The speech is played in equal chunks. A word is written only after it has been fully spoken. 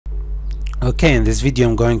Okay, in this video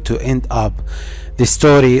I'm going to end up the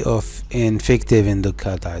story of infective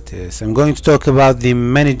endocarditis. I'm going to talk about the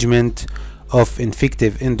management of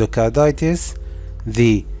infective endocarditis,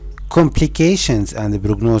 the complications and the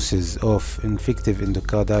prognosis of infective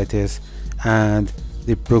endocarditis, and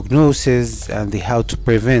the prognosis and the how to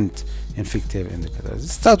prevent infective endocarditis.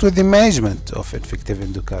 Let's start with the management of infective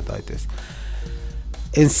endocarditis.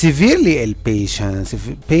 In severely ill patients, if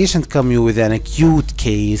a patient come you with an acute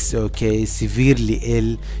case, okay, severely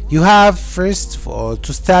ill, you have first of all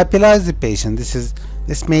to stabilize the patient.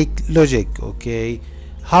 Let's make logic, okay.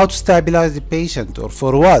 How to stabilize the patient, or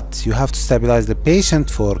for what? You have to stabilize the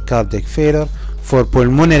patient for cardiac failure, for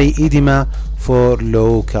pulmonary edema, for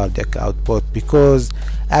low cardiac output, because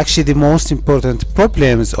actually the most important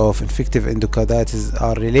problems of infective endocarditis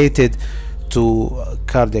are related to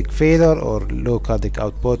cardiac failure or low cardiac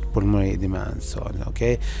output, pulmonary edema, and so on.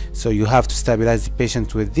 Okay, so you have to stabilize the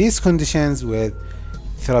patient with these conditions with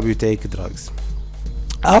therapeutic drugs.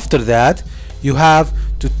 After that, you have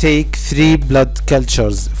to take 3 blood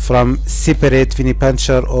cultures from separate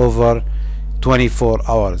venipuncture over 24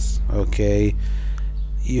 hours. Okay,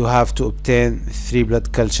 you have to obtain 3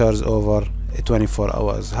 blood cultures over 24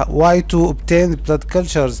 hours. Why to obtain the blood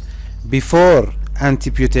cultures before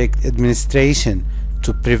antibiotic administration?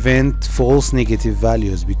 To prevent false negative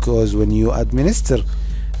values, because when you administer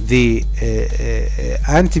the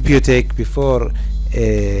antibiotic before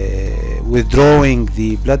withdrawing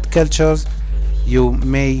the blood cultures, you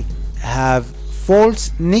may have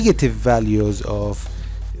false negative values of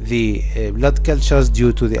the blood cultures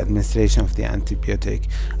due to the administration of the antibiotic.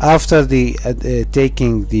 After the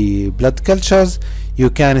taking the blood cultures,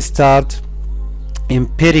 you can start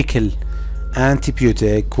empirical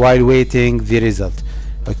antibiotic while waiting the result.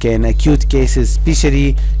 Okay, in acute cases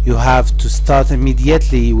especially, you have to start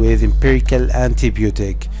immediately with empirical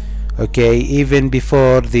antibiotic, okay, even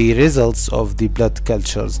before the results of the blood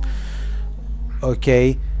cultures.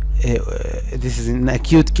 Okay, this is in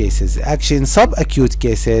acute cases. Actually, in subacute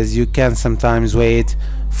cases, you can sometimes wait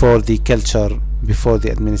for the culture before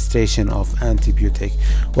the administration of antibiotic.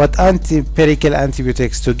 What empirical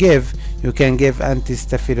antibiotics to give? You can give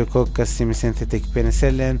anti-staphylococcus semisynthetic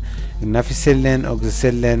penicillin, nafcillin,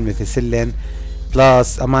 oxacillin, methicillin,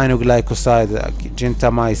 plus aminoglycoside,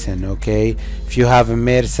 gentamicin. Okay, if you have a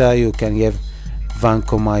MRSA, you can give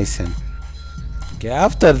vancomycin. Okay,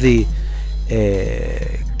 after the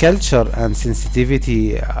culture and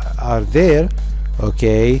sensitivity are there,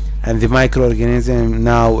 okay, and the microorganism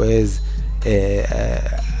now is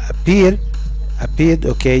appeared,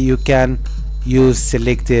 okay, you can use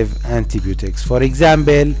selective antibiotics. For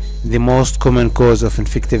example, the most common cause of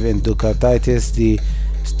infective endocarditis, the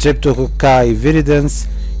streptococci viridans,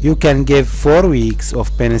 you can give 4 weeks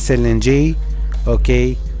of penicillin G,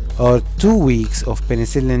 okay, or 2 weeks of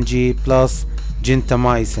penicillin G plus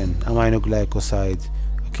gentamicin, aminoglycoside.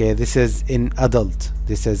 Okay, this is in adult.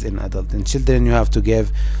 In children, you have to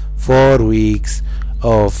give 4 weeks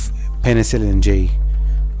of penicillin G.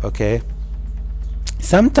 Okay,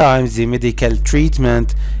 sometimes the medical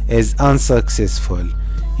treatment is unsuccessful.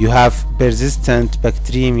 You have persistent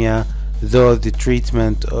bacteremia, though the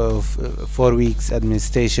treatment of 4 weeks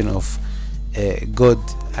administration of a good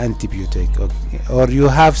antibiotic. Okay. Or you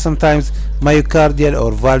have sometimes myocardial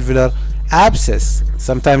or valvular abscess.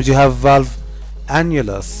 Sometimes you have valve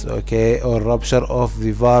annulus, okay, or rupture of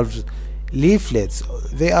the valve leaflets.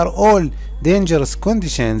 They are all dangerous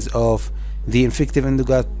conditions of the infective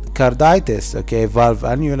endocarditis. Okay, valve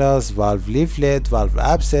annulus, valve leaflet, valve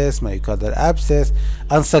abscess, myocardial abscess,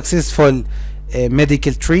 unsuccessful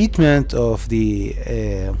medical treatment of the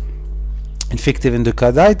infective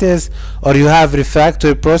endocarditis, or you have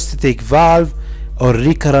refractory prostatic valve or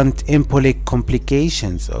recurrent embolic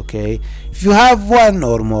complications. Okay, if you have one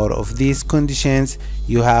or more of these conditions,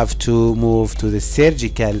 you have to move to the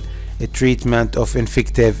surgical treatment of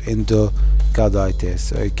infective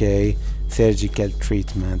endocarditis. Okay, surgical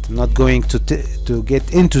treatment. I'm not going to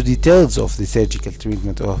get into details of the surgical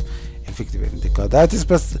treatment of infective endocarditis,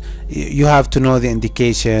 but you have to know the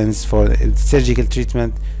indications for the surgical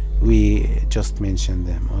treatment. We just mentioned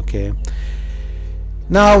them. Okay,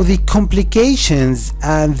 now the complications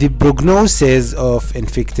and the prognosis of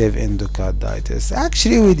infective endocarditis.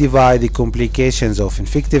 Actually, we divide the complications of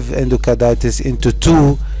infective endocarditis into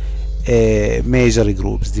 2 major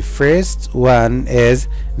groups. The first one is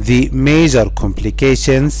the major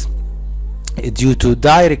complications due to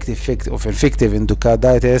direct effect of infective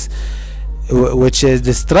endocarditis, which is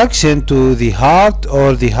destruction to the heart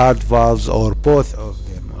or the heart valves, or both of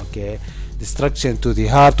them. Okay, destruction to the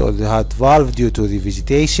heart or the heart valve due to the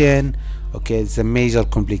vegetation Okay, it's a major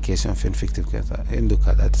complication of infective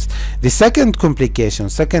endocarditis. The second complication,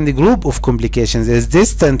 second group of complications, is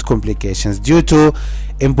distant complications due to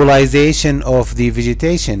embolization of the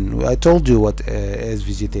vegetation. I told you what is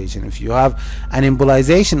vegetation. If you have an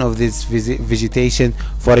embolization of this vegetation,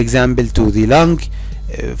 for example, to the lung,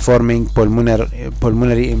 forming pulmonary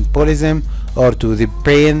embolism, or to the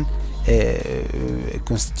brain,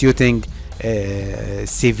 constituting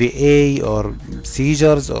CVA or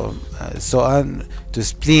seizures, or so on, to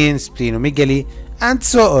spleen, splenomegaly, and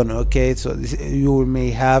so on. Okay, so you may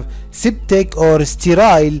have septic or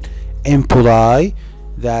sterile emboli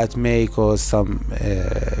that may cause some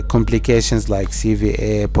complications like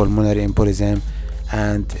CVA, pulmonary embolism,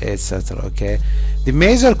 and etc. Okay, the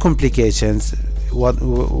major complications,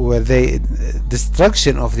 where they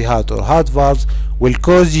destruction of the heart or heart valves, will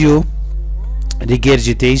cause you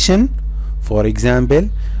regurgitation, for example,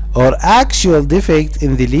 or actual defect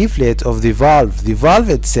in the leaflet of the valve. The valve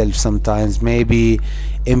itself sometimes may be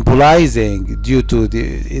embolizing due to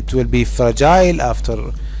it will be fragile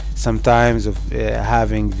after sometimes of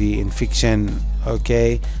having the infection.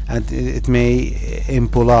 Okay, and it may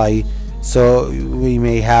emboli, so we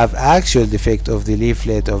may have actual defect of the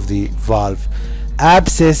leaflet of the valve.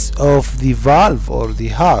 Abscess of the valve or the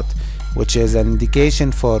heart, which is an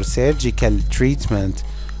indication for surgical treatment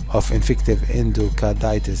of infective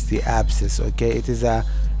endocarditis. The abscess, okay, it is a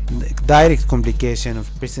direct complication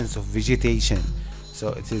of presence of vegetation, so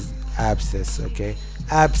it is abscess. Okay,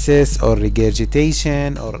 abscess or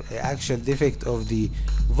regurgitation or actual defect of the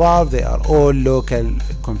valve, they are all local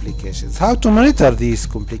complications. How to monitor these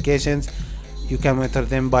complications? You can monitor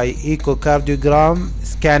them by echocardiogram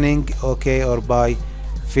scanning, okay, or by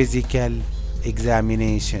physical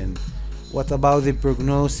examination. What about the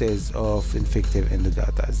prognosis of infective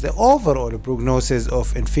endocarditis? The overall prognosis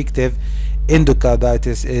of infective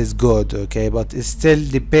endocarditis is good, okay, but it still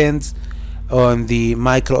depends on the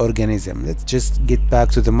microorganism. Let's just get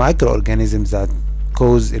back to the microorganisms that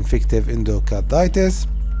cause infective endocarditis.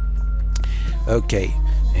 Okay,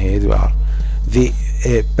 here we are. The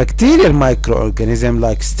bacterial microorganism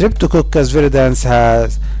like Streptococcus viridans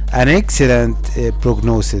has an excellent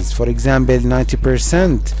prognosis. For example,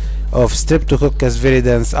 90% of Streptococcus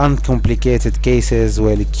viridans uncomplicated cases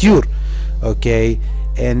will cure. Okay,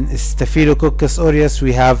 in Staphylococcus aureus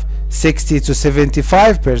we have 60 to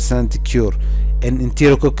 75% cure. In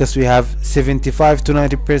Enterococcus we have 75 to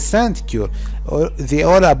 90% cure, or they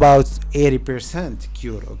all about 80%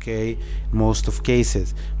 cure. Okay, most of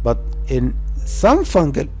cases. But in some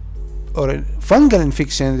fungal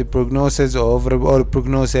infection, the prognosis or overall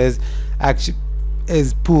prognosis actually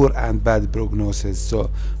is poor and bad prognosis.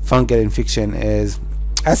 So fungal infection is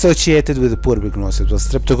associated with a poor prognosis. But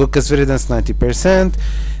Streptococcus viridans 90%,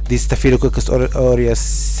 the Staphylococcus aureus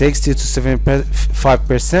 60 to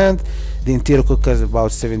 75%, the Enterococcus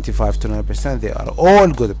about 75 to 9%. They are all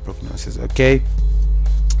good prognosis. Okay,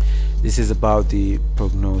 this is about the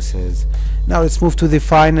prognosis. Now let's move to the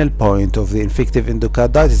final point of the infective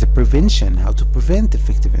endocarditis, the prevention. How to prevent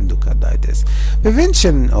infective endocarditis.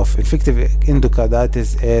 Prevention of infective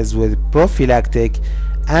endocarditis is with prophylactic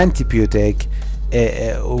antibiotic,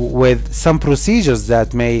 with some procedures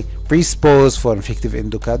that may predispose for infective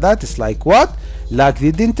endocarditis, like what? Like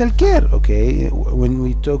the dental care. Okay, when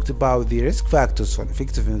we talked about the risk factors for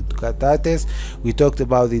infective endocarditis, we talked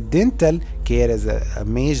about the dental care as a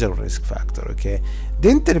major risk factor. Okay,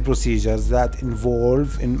 dental procedures that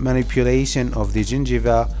involve in manipulation of the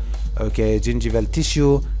gingiva, okay, gingival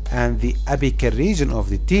tissue and the apical region of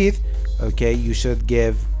the teeth. Okay, you should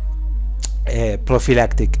give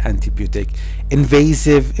prophylactic antibiotic.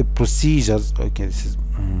 Invasive procedures, okay, this is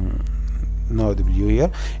no W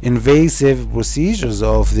here. Invasive procedures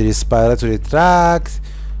of the respiratory tract,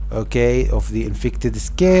 okay, of the infected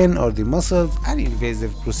skin or the muscles. Any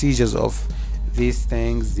invasive procedures of these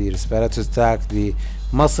things, the respiratory tract, the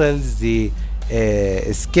muscles, the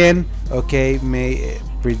skin, okay, may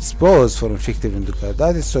predispose for infective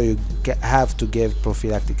endocarditis, so you have to give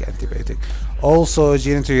prophylactic antibiotic. Also,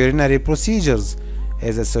 genitourinary procedures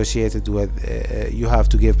is associated with you have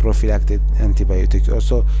to give prophylactic antibiotic.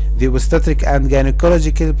 Also, the obstetric and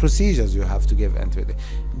gynecological procedures, you have to give antibiotic.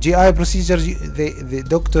 GI procedures, the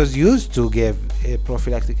doctors used to give a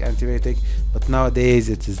prophylactic antibiotic, but nowadays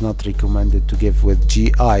it is not recommended to give with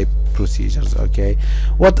GI procedures. Okay,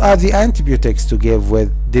 what are the antibiotics to give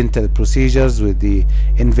with dental procedures, with the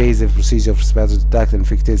invasive procedure of respiratory tract,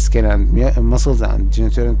 infected skin and muscles and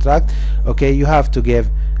genitourinary tract? Okay, you have to give,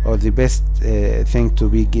 or the best thing to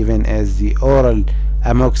be given is the oral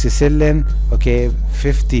amoxicillin, okay,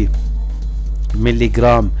 50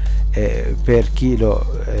 milligram per kilo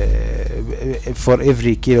for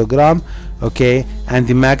every kilogram, okay, and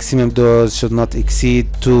the maximum dose should not exceed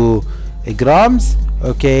 2 grams,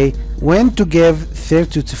 okay. When to give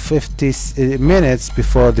 30 to 50 minutes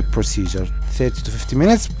before the procedure. 30 to 50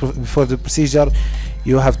 minutes before the procedure,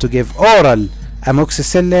 you have to give oral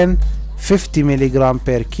amoxicillin 50 milligram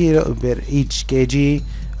per kilo per each kg,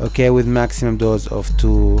 okay, with maximum dose of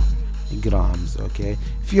 2 grams, okay.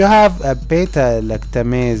 If you have a beta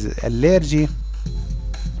lactamase allergy,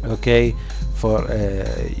 okay, for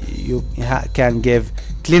you can give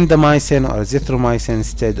clindamycin or azithromycin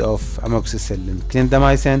instead of amoxicillin.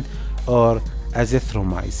 Clindamycin or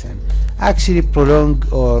azithromycin. Actually, prolonged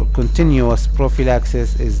or continuous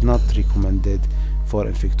prophylaxis is not recommended for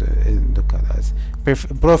infective endocarditis.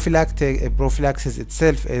 Prophylaxis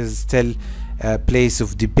itself is still a place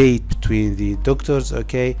of debate between the doctors,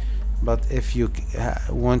 okay, but if you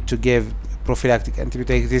want to give prophylactic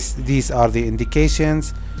antibiotics, these are the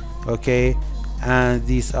indications, okay, and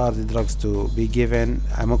these are the drugs to be given: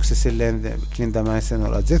 amoxicillin, clindamycin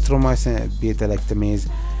or azithromycin, beta lactamase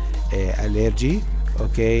allergy,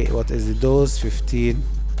 okay. What is the dose? 15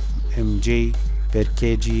 mg per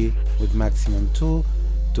kg with maximum 2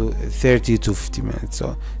 to 30 to 50 minutes.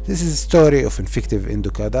 So this is the story of infective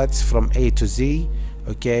endocarditis from A to Z,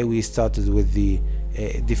 okay. We started with the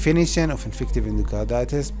definition of infective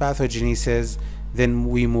endocarditis, pathogenesis, then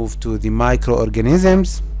we moved to the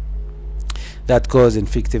microorganisms that cause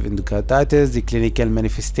infective endocarditis, the clinical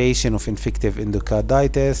manifestation of infective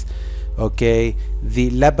endocarditis, okay, the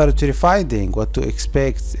laboratory finding, what to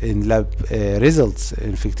expect in lab results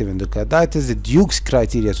infective endocarditis, the Duke's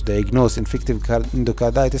criteria to diagnose infective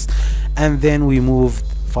endocarditis, and then we moved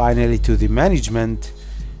finally to the management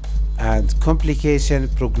and complication,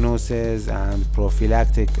 prognosis, and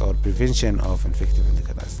prophylactic or prevention of infective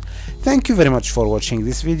endocarditis. Thank you very much for watching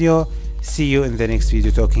this video. See you in the next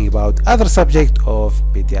video talking about other subject of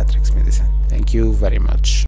pediatrics medicine. Thank you very much.